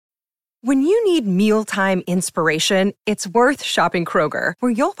When you need mealtime inspiration, it's worth shopping Kroger,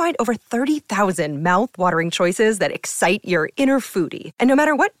 where you'll find over 30,000 mouth-watering choices that excite your inner foodie. And no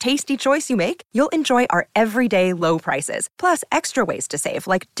matter what tasty choice you make, you'll enjoy our everyday low prices, plus extra ways to save,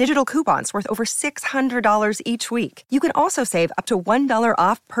 like digital coupons worth over $600 each week. You can also save up to $1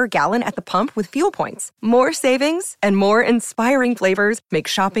 off per gallon at the pump with fuel points. More savings and more inspiring flavors make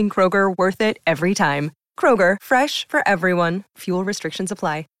shopping Kroger worth it every time. Kroger, fresh for everyone. Fuel restrictions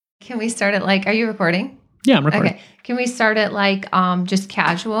apply. Can we start it like, are you recording? Yeah, I'm recording. Okay. Can we start it like just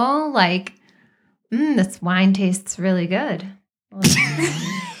casual? Like, this wine tastes really good.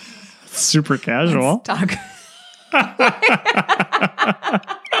 Super casual. Let's talk.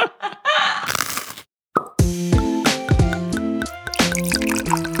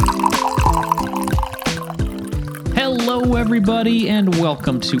 Hello, everybody, and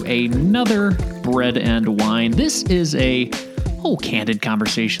welcome to another Bread and Wine. This is a whole candid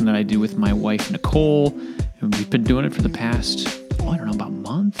conversation that I do with my wife, Nicole, and we've been doing it for the past, about a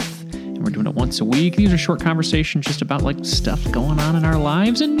month, and we're doing it once a week. These are short conversations just about, stuff going on in our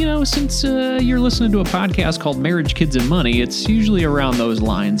lives, and, since you're listening to a podcast called Marriage, Kids, and Money, it's usually around those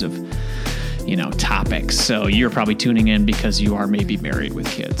lines of, topics. So you're probably tuning in because you are maybe married with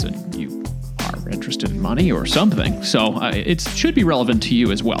kids, and you are interested in money or something. So it should be relevant to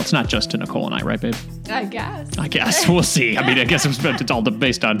you as well. It's not just to Nicole and I, right, babe? I guess. We'll see. I guess it's all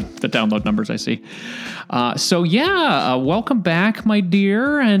based on the download numbers I see. Welcome back, my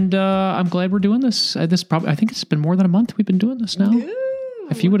dear. And I'm glad we're doing this. I think it's been more than a month we've been doing this now. Ooh.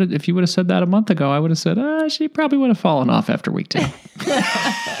 If you would have said that a month ago, I would have said, she probably would have fallen off after week 2.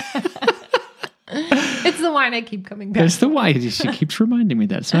 It's the wine I keep coming back. It's the wine. She keeps reminding me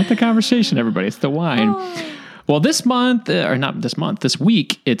that. It's not the conversation, everybody. It's the wine. Well, this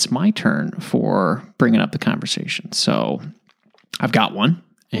week, it's my turn for bringing up the conversation. So I've got one,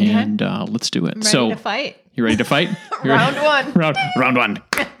 and let's do it. I'm ready to fight. You ready to fight? Round one. Round one.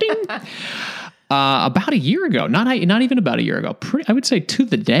 Ding. About a year ago, not even about a year ago, I would say to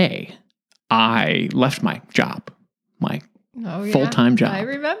the day, I left my job, full-time job. I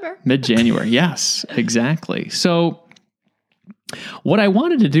remember. Mid-January. Yes, exactly. So what I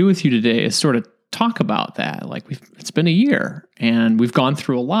wanted to do with you today is sort of talk about that. It's been a year and we've gone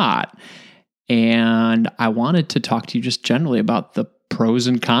through a lot. And I wanted to talk to you just generally about the pros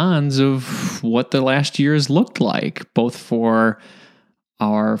and cons of what the last year has looked like, both for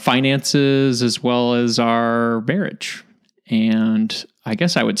our finances as well as our marriage. And I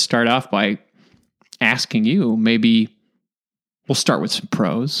guess I would start off by asking you, maybe we'll start with some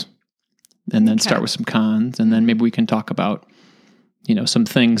pros and then start with some cons. And then maybe we can talk about, some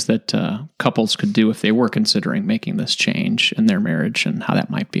things that couples could do if they were considering making this change in their marriage and how that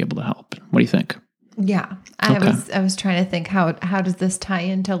might be able to help. What do you think? Yeah. I was trying to think, how does this tie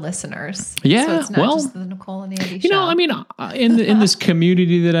into listeners? Yeah. So it's not just the Nicole and Andy show. In this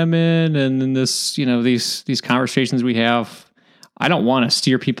community that I'm in and in this, these conversations we have, I don't want to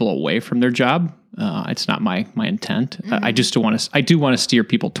steer people away from their job. It's not my intent. Mm-hmm. I do want to steer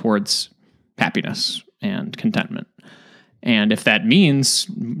people towards happiness and contentment. And if that means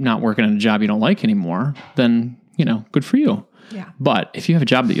not working in a job you don't like anymore, then, good for you. Yeah. But if you have a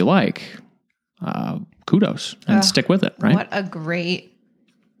job that you like, kudos and stick with it, right? What a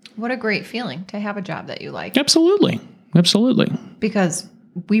great feeling to have a job that you like. Absolutely. Because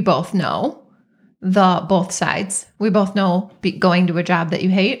we both know both sides. We both know going to a job that you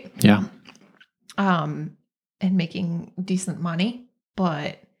hate. Yeah. And making decent money.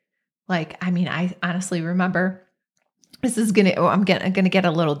 But I honestly remember, I'm gonna get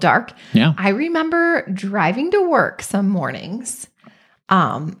a little dark. Yeah. I remember driving to work some mornings,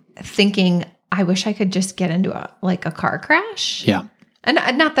 thinking I wish I could just get into a car crash. Yeah. And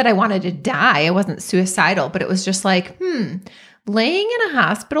not that I wanted to die. I wasn't suicidal, but it was just laying in a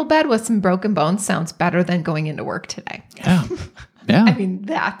hospital bed with some broken bones sounds better than going into work today. Yeah. Yeah.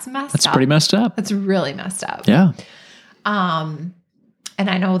 That's messed up. That's pretty messed up. That's really messed up. Yeah. And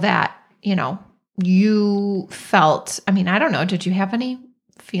I know that, you felt, I don't know, did you have any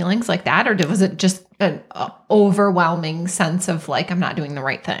feelings like that? Or was it just an overwhelming sense of I'm not doing the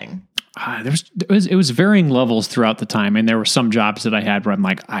right thing? It was varying levels throughout the time. And there were some jobs that I had where I'm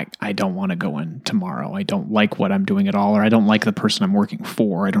like, I don't want to go in tomorrow. I don't like what I'm doing at all. Or I don't like the person I'm working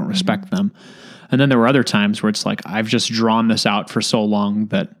for. I don't respect them. And then there were other times where it's like, I've just drawn this out for so long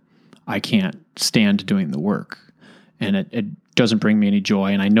that I can't stand doing the work. And it doesn't bring me any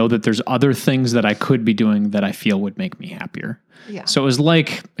joy. And I know that there's other things that I could be doing that I feel would make me happier. Yeah. So it was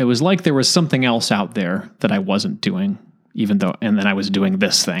like there was something else out there that I wasn't doing, and then I was doing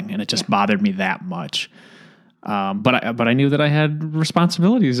this thing, and it just bothered me that much. But I knew that I had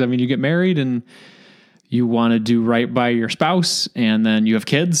responsibilities. I mean, you get married and you want to do right by your spouse, and then you have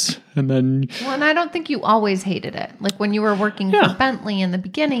kids, and then... Well, and I don't think you always hated it. Like when you were working for Bentley in the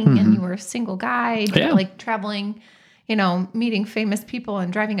beginning and you were a single guy, like traveling, meeting famous people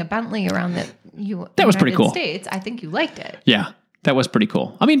and driving a Bentley around that was pretty cool. States, I think you liked it. Yeah, that was pretty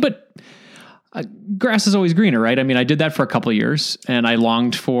cool. I mean, but grass is always greener, right? I mean, I did that for a couple of years, and I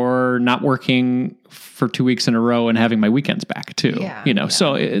longed for not working for 2 weeks in a row and having my weekends back too. Yeah,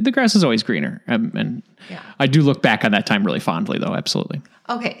 So the grass is always greener. And I do look back on that time really fondly, though. Absolutely.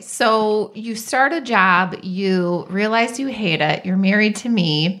 Okay. So you start a job, you realize you hate it. You're married to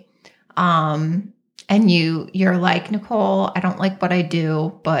me. And you're like, Nicole, I don't like what I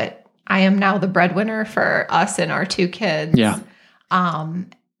do, but I am now the breadwinner for us and our 2 kids. Yeah.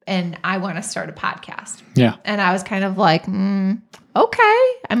 And I want to start a podcast. Yeah. And I was kind of like, okay.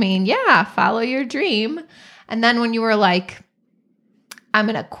 I mean, yeah, follow your dream. And then when you were like, I'm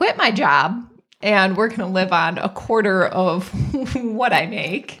going to quit my job and we're going to live on a quarter of what I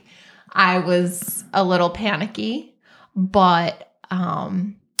make, I was a little panicky. But,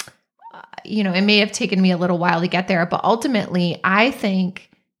 it may have taken me a little while to get there. But ultimately, I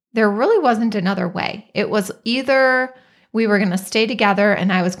think there really wasn't another way. It was either... we were going to stay together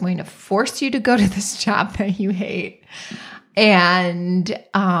and I was going to force you to go to this job that you hate. And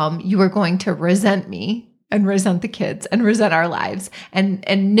you were going to resent me and resent the kids and resent our lives and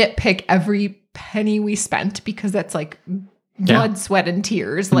nitpick every penny we spent, because that's like blood, sweat, and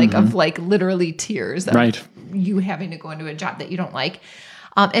tears, like of like literally tears of you having to go into a job that you don't like.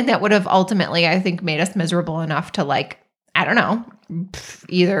 And that would have ultimately, I think, made us miserable enough to like, I don't know,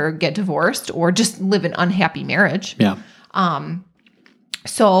 either get divorced or just live an unhappy marriage. Yeah.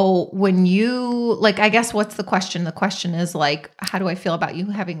 So when you I guess what's the question? The question is like, how do I feel about you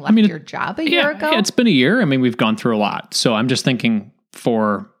having left your job a year ago? It's been a year. I mean, we've gone through a lot. So I'm just thinking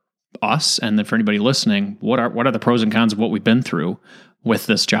for us and then for anybody listening, what are the pros and cons of what we've been through with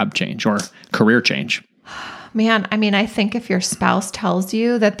this job change or career change? Man, I mean, I think if your spouse tells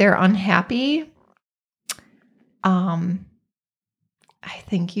you that they're unhappy, I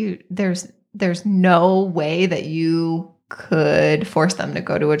think there's no way that you could force them to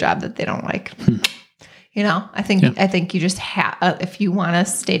go to a job that they don't like. I think you just have, if you want to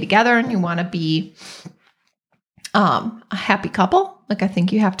stay together and you want to be a happy couple, like I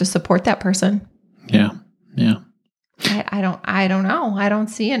think you have to support that person. Yeah. Yeah. I don't know. I don't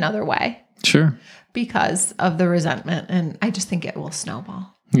see another way. Sure. Because of the resentment. And I just think it will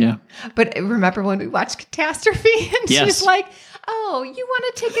snowball. Yeah. But remember when we watched Catastrophe and she's like, oh, you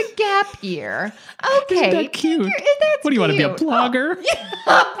want to take a gap year. Okay. Isn't that cute? What do you want to be, a blogger?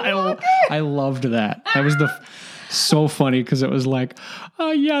 Oh, yeah, I loved that. That was so funny because it was like,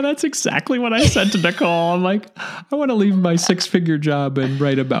 oh yeah, that's exactly what I said to Nicole. I'm like, I want to leave my 6-figure job and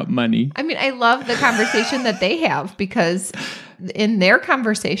write about money. I mean, I love the conversation that they have, because in their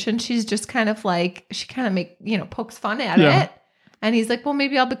conversation, she's just kind of like, she kind of pokes fun at it. And he's like, well,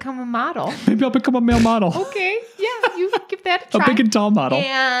 maybe I'll become a model. Maybe I'll become a male model. Okay. Yeah, you give that a try. A big and tall model.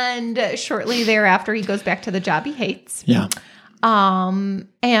 And shortly thereafter, he goes back to the job he hates. Yeah.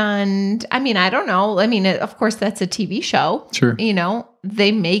 And I mean, I don't know. I mean, of course, that's a TV show. Sure.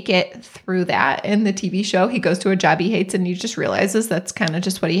 They make it through that in the TV show. He goes to a job he hates and he just realizes that's kind of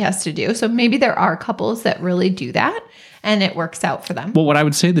just what he has to do. So maybe there are couples that really do that and it works out for them. Well, what I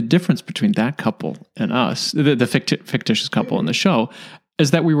would say the difference between that couple and us, the fictitious couple in the show, is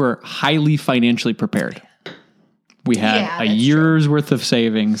that we were highly financially prepared. We had a year's worth of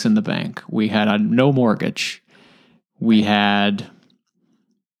savings in the bank. We had no mortgage. We had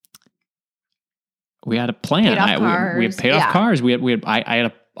a plan. We had paid off cars.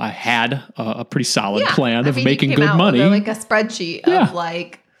 I had a pretty solid plan of making good money. Like a spreadsheet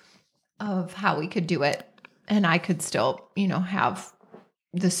of how we could do it. And I could still, have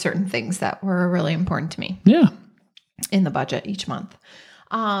the certain things that were really important to me. Yeah. In the budget each month.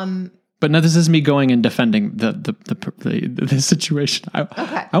 But now this is me going and defending the situation.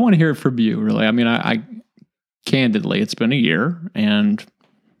 I want to hear it from you, really. I mean, I candidly, it's been a year, and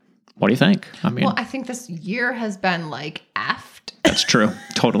what do you think? I mean, well, I think this year has been like effed. That's true.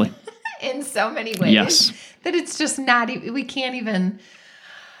 Totally. In so many ways. Yes. That it's just not, we can't even,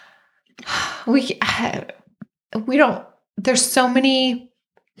 we don't, there's so many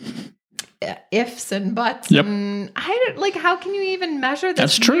ifs and buts. Yep. And how can you even measure this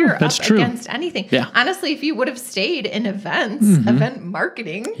That's true. year That's up true. against anything? Yeah. Honestly, if you would have stayed in events, event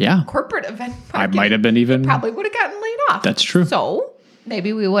marketing, corporate event marketing, I might have been even, probably would have gotten laid off. That's true. So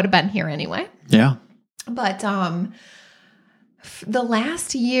maybe we would have been here anyway. Yeah. But, The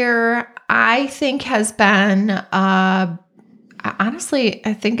last year, I think has been, honestly,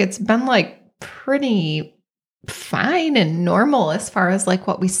 I think it's been like pretty fine and normal as far as like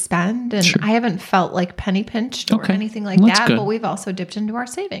what we spend. And I haven't felt like penny pinched or anything like that, but we've also dipped into our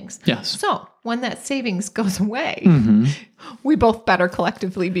savings. Yes. So when that savings goes away, we both better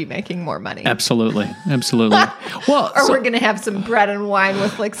collectively be making more money. Absolutely. Well, or we're going to have some bread and wine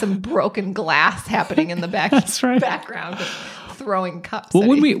with like some broken glass happening in the background of throwing cups. Well,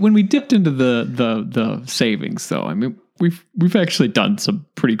 when we dipped into the savings though, I mean, we've actually done some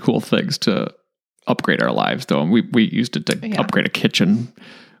pretty cool things to upgrade our lives though. And we used it to upgrade a kitchen.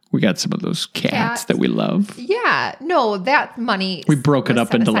 We got some of those cats that we love. Yeah. No, that money. We broke it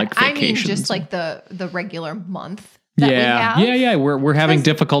up into like vacations. I mean, just like the regular month that we have. Yeah. We're having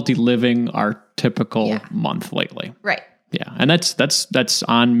difficulty living our typical month lately. Right. Yeah. And that's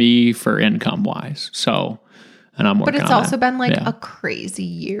on me for income wise. So, and I'm working on that. But it's also been like a crazy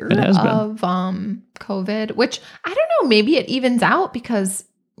year of COVID, which I don't know, maybe it evens out because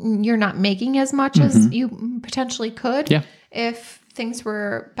you're not making as much as you potentially could if things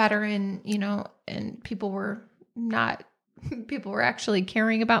were better and people were actually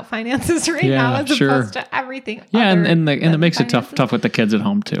caring about finances now as opposed to everything. Yeah. And it makes it tough with the kids at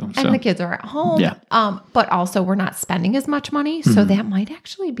home too. So. And the kids are at home. Yeah. But also we're not spending as much money. So that might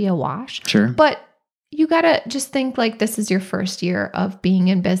actually be a wash. Sure. But you got to just think like this is your first year of being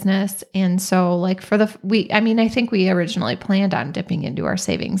in business. And so like I think we originally planned on dipping into our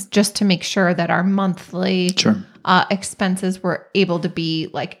savings just to make sure that our monthly expenses were able to be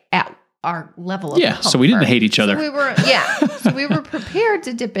like at our level of comfort. So we didn't hate each other. So we were prepared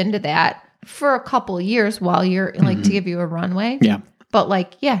to dip into that for a couple of years while you're like to give you a runway. Yeah. But I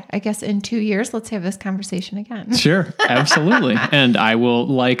guess in 2 years, let's have this conversation again. Sure, absolutely. And I will,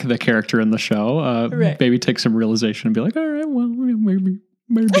 like the character in the show, maybe take some realization and be like, all right, well, maybe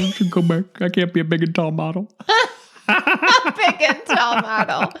I should go back. I can't be a big and tall model. A big and tall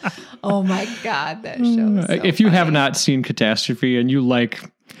model. Oh my God, that show is so if you funny. have not seen Catastrophe and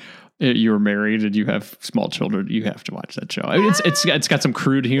you're married and you have small children, you have to watch that show. I mean, it's got some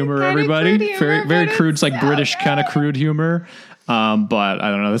crude humor, everybody. Very crude. It's like so British kind of crude humor. But I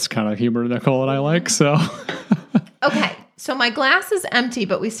don't know, that's kind of humor Nicole and I like, so. Okay, so my glass is empty,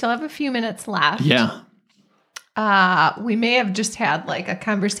 but we still have a few minutes left. Yeah. We may have just had like a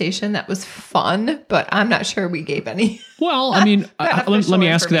conversation that was fun, but I'm not sure we gave any. Well, I mean, let me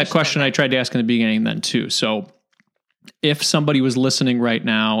ask you that question I tried to ask in the beginning then too. So if somebody was listening right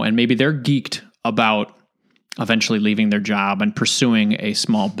now and maybe they're geeked about eventually leaving their job and pursuing a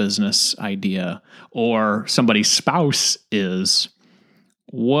small business idea, or somebody's spouse is,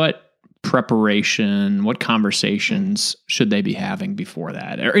 what preparation, what conversations should they be having before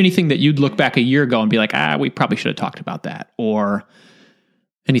that? Or anything that you'd look back a year ago and be like, we probably should have talked about that. Or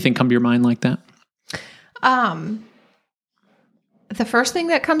anything come to your mind like that? The first thing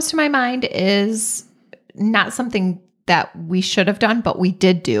that comes to my mind is not something that we should have done, but we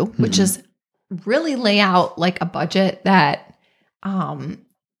did do, which is really lay out like a budget that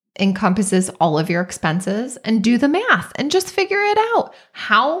encompasses all of your expenses and do the math and just figure it out.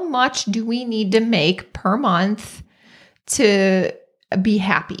 How much do we need to make per month to be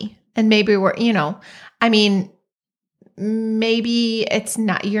happy? And maybe maybe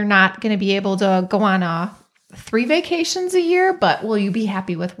you're not going to be able to go on 3 vacations a year, but will you be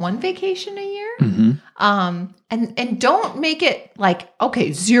happy with 1 vacation a year? And don't make it like,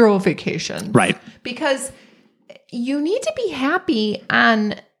 okay, 0 vacations. Right. Because you need to be happy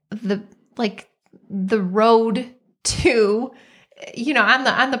on the road to,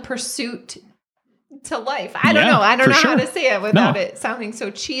 on the pursuit to life. I don't know. I don't know how to say it without it sounding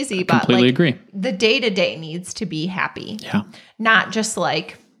so cheesy, but completely agree. The day-to-day needs to be happy. Yeah. Not just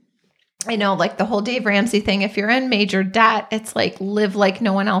like, I know, like the whole Dave Ramsey thing, if you're in major debt, it's like live like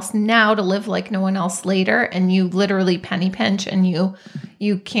no one else now to live like no one else later. And you literally penny pinch and you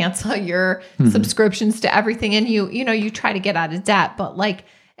cancel your subscriptions to everything. And you try to get out of debt. But like,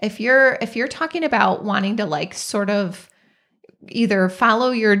 if you're talking about wanting to like sort of either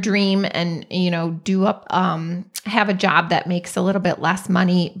follow your dream and, do up, have a job that makes a little bit less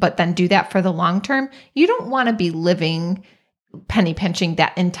money, but then do that for the long term, you don't want to be living penny pinching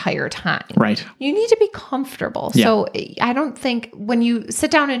that entire time. Right. You need to be comfortable. Yeah. So I don't think when you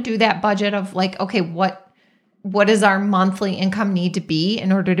sit down and do that budget of like, okay, what does our monthly income need to be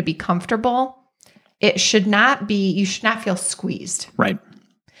in order to be comfortable? You should not feel squeezed. Right.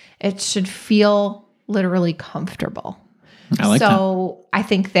 It should feel literally comfortable. I like that. So I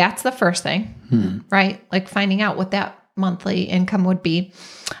think that's the first thing, right? Like finding out what that monthly income would be.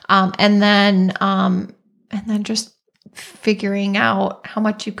 And then just figuring out how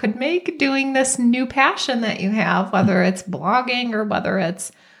much you could make doing this new passion that you have, whether it's blogging or whether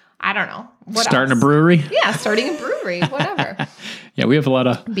it's, I don't know. Starting a brewery? Yeah, starting a brewery, whatever. Yeah, we have a lot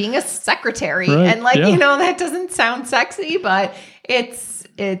of... Being a secretary. Right, And like, yeah. you know, that doesn't sound sexy, but it's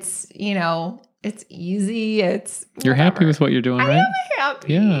you know, it's easy. It's You're happy with what you're doing, right? I am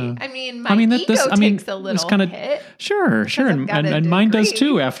happy. Yeah. I mean, my ego takes a little hit. Sure. And mine does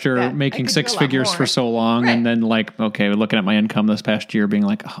too after making six figures for so long. Right. And then like, okay, looking at my income this past year being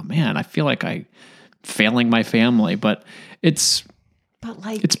like, oh man, I feel like I'm failing my family, but it's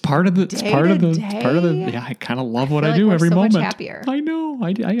part of the, yeah, I kind of love what I do every moment. Much happier. I know.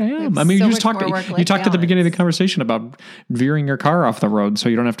 I am. I mean, you talked at the beginning of the conversation about veering your car off the road so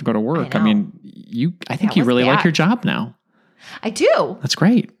you don't have to go to work. I mean, I think you really like your job now. I do. That's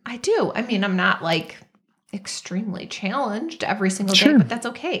great. I do. I mean, I'm not like extremely challenged every single day, but that's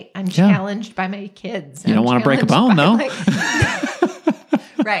okay. I'm challenged by my kids. You don't want to break a bone though.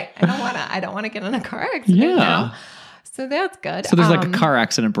 Right. I don't want to get in a car accident. Yeah. Now. So that's good. So there's like a car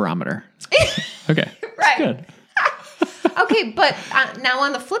accident barometer. Okay. Right. Good. Okay. But now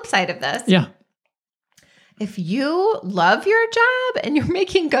on the flip side of this. Yeah. If you love your job and you're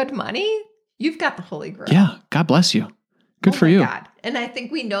making good money, you've got the Holy Grail. Yeah. God bless you. Good for you. God. And I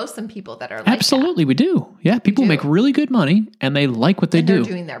think we know some people that are like Absolutely. We do. Yeah. People make really good money and they like what they do.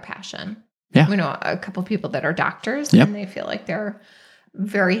 They're doing their passion. Yeah. We know a couple people that are doctors and they feel like they're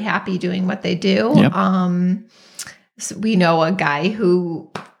very happy doing what they do. Yep. So we know a guy who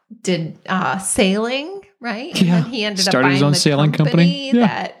did sailing, right? And then he ended up buying his own sailing company.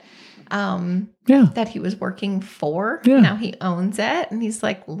 That that he was working for. Yeah. Now he owns it and he's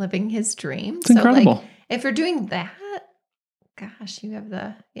like living his dream. It's incredible. Like, if you're doing that, gosh, you have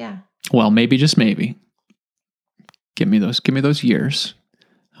Well, maybe, just maybe. Give me those years.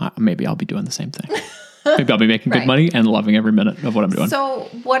 Maybe I'll be doing the same thing. Maybe I'll be making good money and loving every minute of what I'm doing. So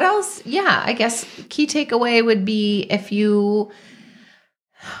what else? Yeah, I guess key takeaway would be number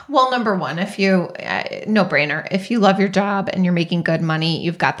one, no brainer. If you love your job and you're making good money,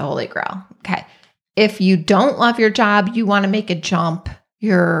 you've got the Holy Grail. Okay. If you don't love your job, you want to make a jump,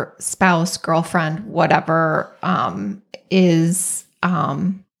 your spouse, girlfriend, whatever, is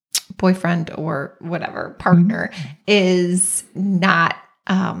boyfriend or whatever partner is not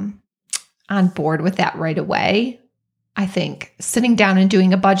on board with that right away. I think sitting down and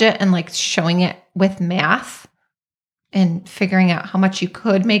doing a budget and like showing it with math and figuring out how much you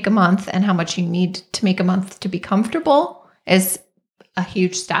could make a month and how much you need to make a month to be comfortable is a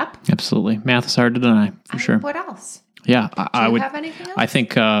huge step. Absolutely. Math is hard to deny, for sure. What else? Yeah. Do you have anything else? I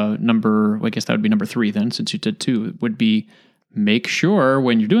think I guess that would be number 3 then, since you did 2, would be make sure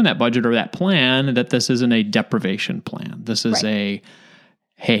when you're doing that budget or that plan that this isn't a deprivation plan. This is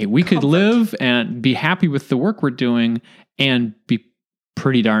hey, we could live and be happy with the work we're doing and be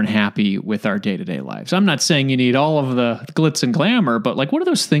pretty darn happy with our day-to-day lives. I'm not saying you need all of the glitz and glamour, but like, what are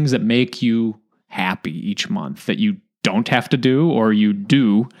those things that make you happy each month that you don't have to do or you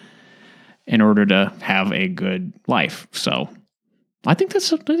do in order to have a good life? So I think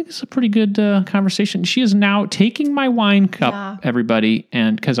it's a pretty good conversation. She is now taking my wine cup, everybody,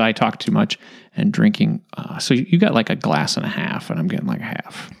 and because I talk too much and drinking. So you got like a glass and a half, and I'm getting like a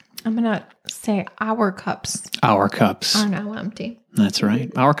half. I'm going to say our cups. Our cups are now empty. That's right.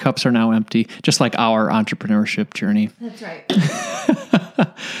 Our cups are now empty, just like our entrepreneurship journey. That's right.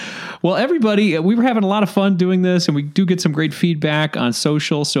 Well, everybody, we were having a lot of fun doing this, and we do get some great feedback on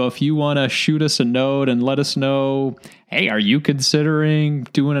social. So if you want to shoot us a note and let us know, hey, are you considering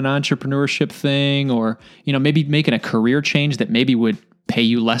doing an entrepreneurship thing, or maybe making a career change that maybe would pay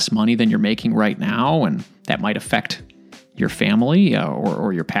you less money than you're making right now, and that might affect your family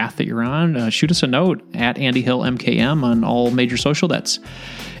or your path that you're on, shoot us a note at Andy Hill MKM on all major social. That's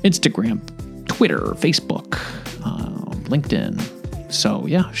Instagram, Twitter, Facebook, LinkedIn. So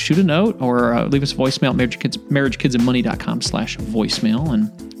yeah, shoot a note or leave us a voicemail at marriagekidsandmoney.com/voicemail.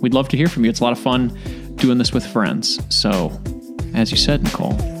 And we'd love to hear from you. It's a lot of fun doing this with friends. So as you said,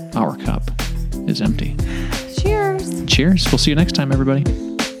 Nicole, our cup is empty. Cheers. Cheers. We'll see you next time, everybody.